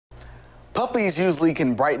Puppies usually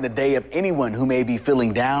can brighten the day of anyone who may be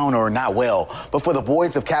feeling down or not well. But for the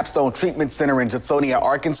boys of Capstone Treatment Center in Judsonia,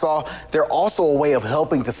 Arkansas, they're also a way of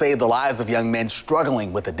helping to save the lives of young men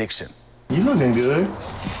struggling with addiction. You looking good.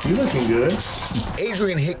 You looking good.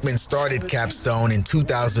 Adrian Hickman started Capstone in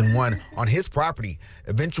 2001 on his property,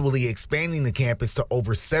 eventually expanding the campus to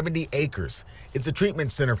over 70 acres. It's a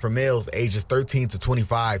treatment center for males ages 13 to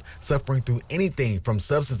 25, suffering through anything from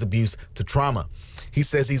substance abuse to trauma. He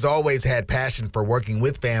says he's always had passion for working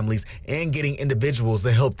with families and getting individuals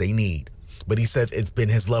the help they need. But he says it's been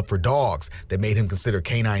his love for dogs that made him consider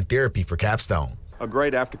canine therapy for Capstone. A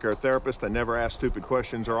great aftercare therapist. They never ask stupid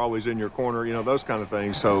questions, are always in your corner, you know, those kind of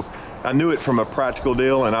things. So I knew it from a practical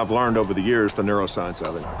deal, and I've learned over the years the neuroscience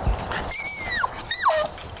of it.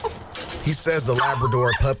 He says the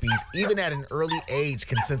Labrador puppies, even at an early age,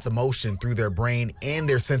 can sense emotion through their brain and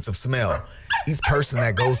their sense of smell. Each person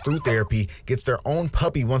that goes through therapy gets their own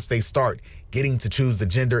puppy once they start, getting to choose the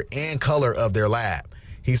gender and color of their lab.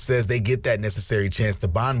 He says they get that necessary chance to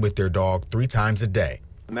bond with their dog 3 times a day.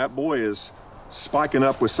 And that boy is spiking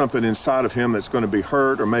up with something inside of him that's going to be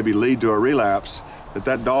hurt or maybe lead to a relapse,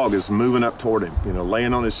 that dog is moving up toward him, you know,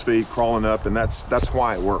 laying on his feet, crawling up, and that's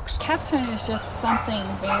why it works. Capstone is just something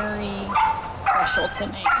very special to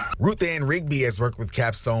me. Ruth Ann Rigby has worked with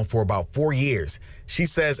Capstone for about 4 years. She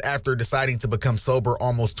says after deciding to become sober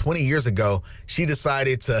almost 20 years ago, she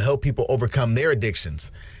decided to help people overcome their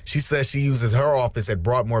addictions. She says she uses her office at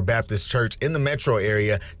Broadmoor Baptist Church in the metro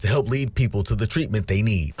area to help lead people to the treatment they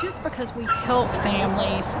need. Just because we help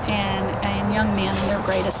families and young men in their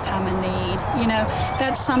greatest time of need, you know,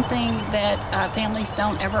 that's something that families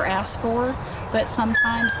don't ever ask for, but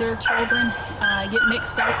sometimes their children get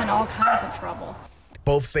mixed up in all kinds of trouble.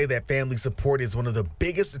 Both say that family support is one of the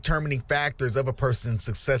biggest determining factors of a person's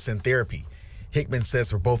success in therapy. Hickman says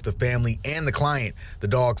for both the family and the client, the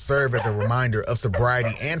dogs serve as a reminder of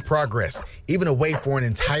sobriety and progress, even a way for an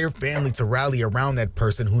entire family to rally around that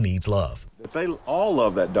person who needs love. They all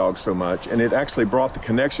love that dog so much, and it actually brought the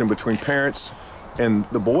connection between parents and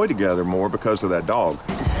the boy together more because of that dog.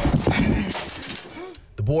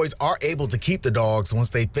 The boys are able to keep the dogs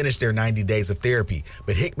once they finish their 90 days of therapy,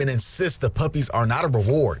 but Hickman insists the puppies are not a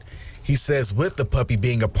reward. He says with the puppy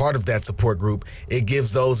being a part of that support group, it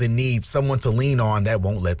gives those in need someone to lean on that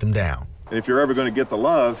won't let them down. And if you're ever going to get the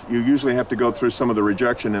love, you usually have to go through some of the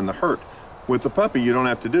rejection and the hurt. With the puppy, you don't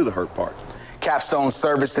have to do the hurt part. Capstone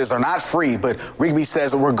services are not free, but Rigby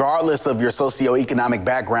says regardless of your socioeconomic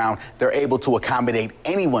background, they're able to accommodate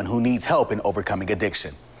anyone who needs help in overcoming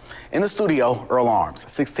addiction. In the studio, Earl Arms,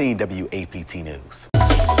 16 WAPT News.